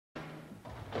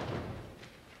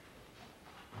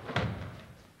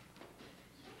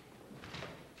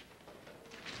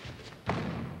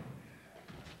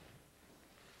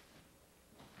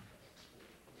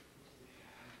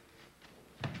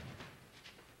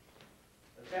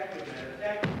Attack it, man.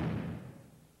 Attack it.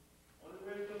 On the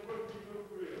way to the work, you do it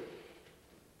for real.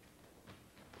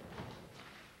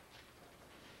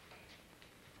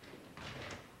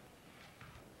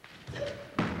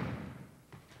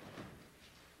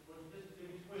 What's the distance in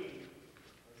between?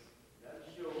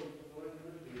 That'll show what's going to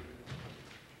the field.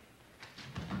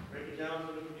 Break it down so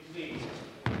it can be seen.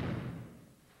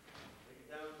 Break it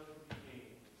down so it can be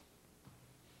seen.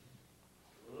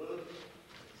 Good.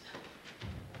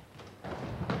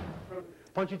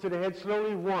 Punch into the head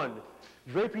slowly. 1.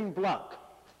 Draping block.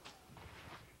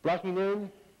 Blocking in.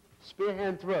 Spear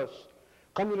hand thrust.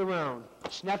 Coming around.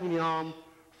 Snapping the arm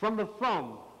from the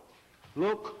thumb.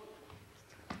 Look.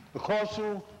 The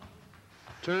causal.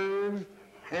 Turn.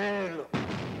 And look.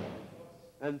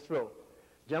 And throw.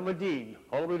 Jamadine.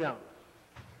 All the way down.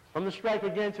 From the strike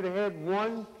again to the head.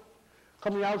 1.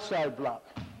 Coming outside block.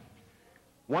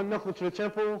 1 knuckle to the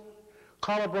temple.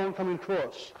 Collarbone coming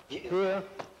across. Here.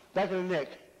 Back of the neck.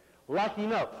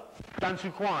 Locking up. Dan Su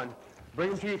Kwan.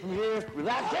 Bring him to you from here.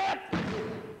 Relax it.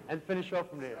 And finish off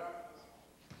from there.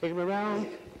 Take him around.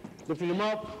 Lifting him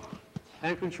up.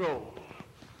 And control.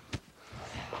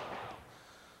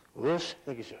 This.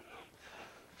 Thank you, sir.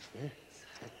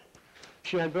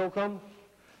 Shan Bill come.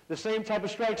 The same type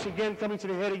of strikes again, coming to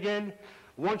the head again.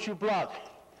 Once you block.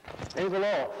 Angle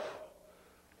off.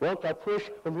 Well, I push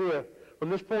from here. From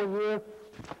this point here,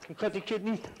 can cut the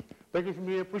kidney. Break it from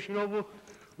here, push it over.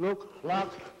 Look,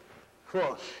 lock,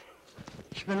 cross.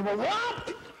 Spin him over.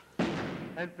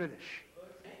 And finish.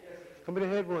 Come to the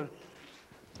head one.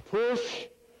 Push.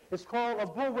 It's called a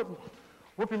bull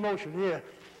whipping motion. Here.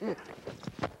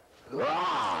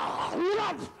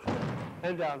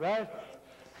 And down, right?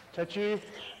 Touchy.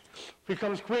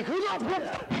 Becomes quick.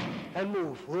 And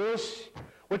move. Wrist.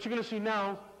 What you're going to see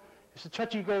now is the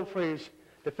touchy-go phrase.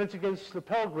 Defense against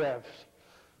lapel grabs.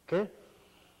 Okay?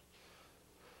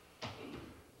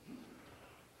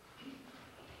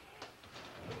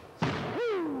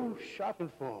 Woo! Sharpen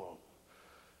form.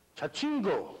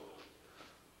 Touchy-go.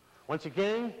 Once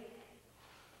again.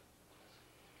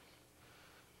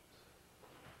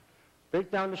 Break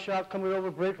down the shot, coming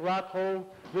over, break, rock, hold,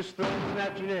 wrist throw,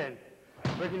 snatching in.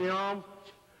 Breaking the arm,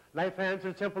 knife hand to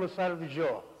the temple, the side of the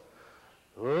jaw.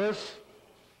 Wrist.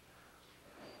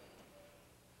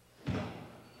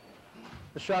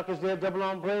 The shock is there, double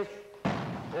arm break,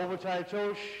 over Tai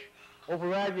Tosh,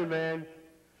 override you, man.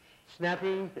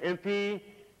 Snapping, MP.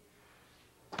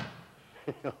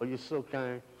 Oh, you're so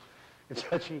kind. It's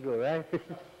touch and go, right?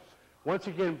 Once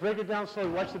again, break it down slowly,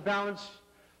 watch the balance.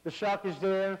 The shock is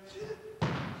there.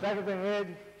 Back of the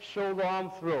head, shoulder,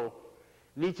 arm, throw.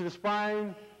 Knee to the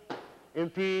spine,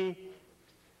 MP,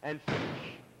 and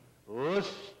finish. Whoosh.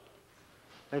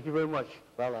 Thank you very much.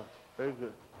 Voila. Very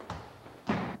good.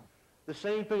 The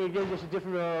same thing again, just a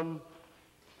different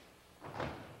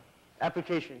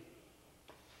application.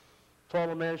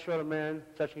 Taller man, shorter man,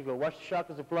 touch and go. Watch the shock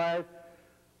is applied.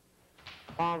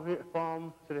 Palm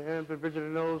to the hand, bridge of the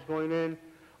nose, going in,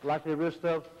 locking the wrist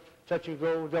up, touch and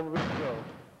go, double wrist go.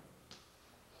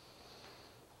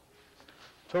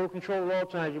 Total control at all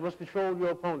times. You must control your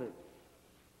opponent.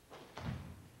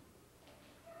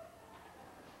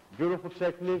 Beautiful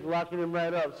technique, locking him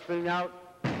right up, spinning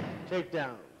out,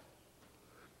 takedown.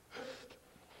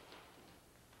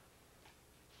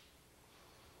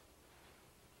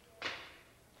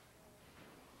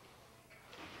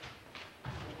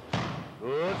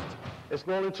 Good. It's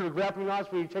going into the grappling arch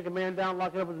where you take a man down,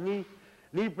 lock it up with the knee.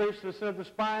 Knee brace to the center of the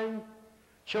spine,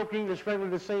 choking and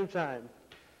strangling at the same time.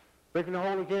 Breaking the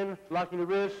hold again, locking the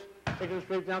wrist, taking it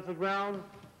straight down to the ground.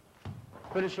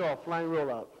 Finish off, flying roll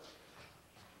out.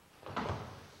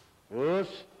 Good.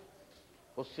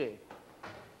 We'll see.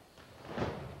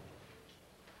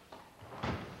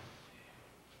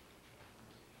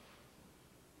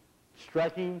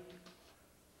 Striking.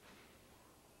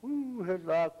 Woo,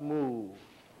 headlock, move.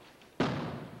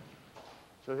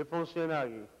 So Hippon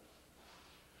Seanagi.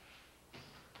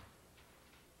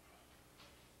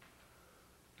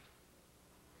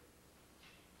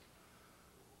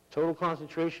 Total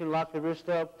concentration, lock the wrist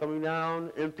up, coming down,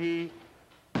 MP,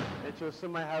 into a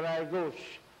semi-harai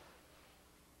gauche.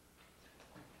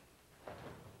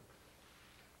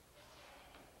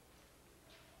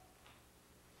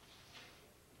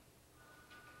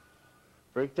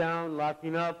 Breakdown,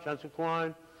 locking up, Chan Su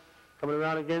Kwan, coming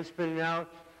around again, spinning out.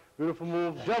 Beautiful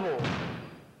move, double.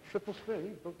 Triple spin, he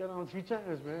broke that on 3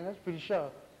 times, man. That's pretty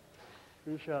sharp.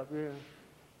 Pretty sharp, yeah.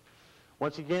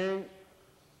 Once again,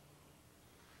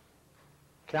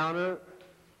 counter,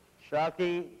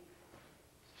 shocking,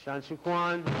 Chan Su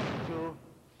Kwan to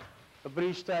a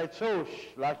bridge Tai Tosh,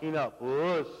 locking up.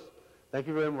 Whoosh. Thank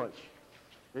you very much.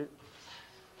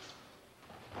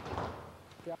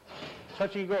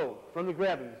 Touch and go from the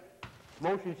grabbing.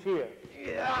 Motions here.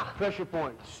 Pressure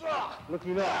points.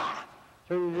 Looking up.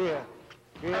 Turning here.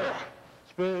 Here.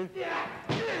 Spin.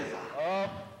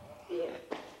 Up.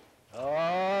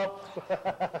 Up.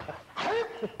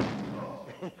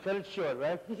 Cut it short,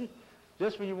 right?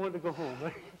 Just when you want to go home,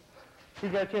 right? You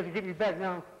got a chance to get me back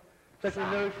now. Touching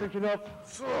the nerves, stretching up.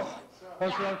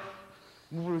 That's right.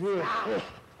 Move it here.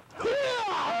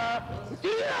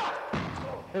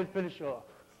 And finish off.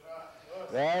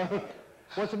 Right?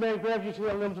 Once a man grabs you to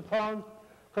the limbs upon,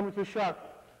 coming to shot,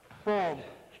 form,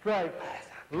 strike,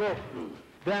 look,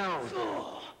 down.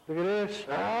 Look at this.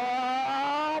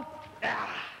 Up.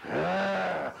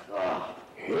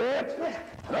 Hit.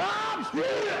 Up.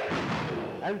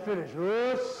 And finish.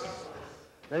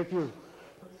 Thank you.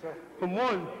 From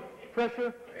one,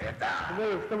 pressure. The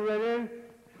nerves coming right in.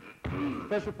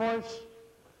 Pressure points.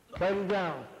 Sliding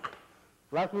down.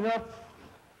 Locking up.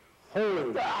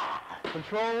 Holding.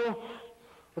 Control.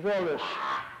 What's all this?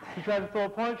 You try to throw a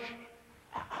punch.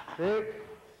 Hit.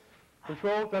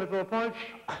 Control. Try to throw a punch.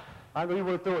 I know you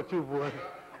want to throw it too, boy.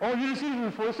 Oh, you didn't see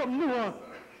this before. It's something new, huh?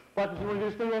 But you want to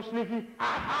get this thing all sneaky?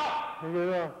 And get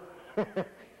it out.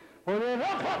 One in.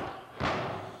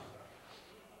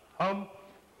 Up.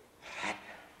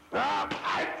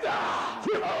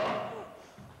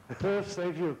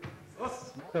 Thank you.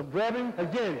 So grabbing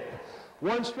again.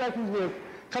 One striking grip,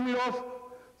 coming off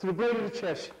to the blade of the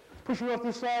chest. Pushing off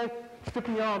this side,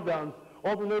 stripping your arm down.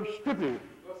 All the nerves stripping.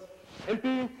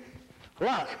 Empty.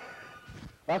 Lock.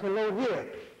 Lock and load here.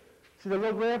 See the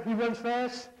low grab? He runs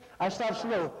fast. I stop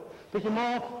slow. Pick him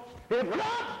off. Hit him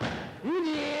up.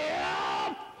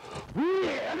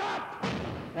 Up.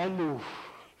 And move.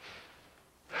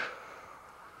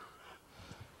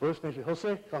 First nation.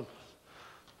 Jose, come.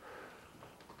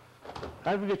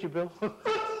 I didn't forget you, Bill.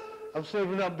 I'm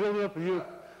saving up, building up for you.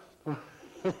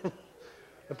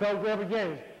 The Powell grab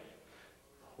again.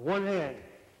 One hand.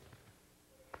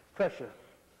 Pressure.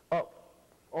 Up.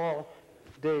 All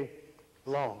day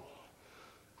long.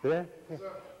 See that?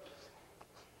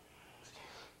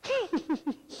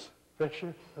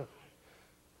 Pressure. Up.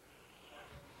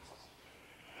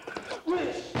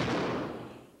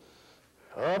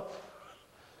 Up.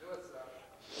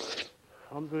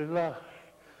 Alhamdulillah.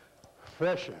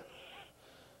 Pressure.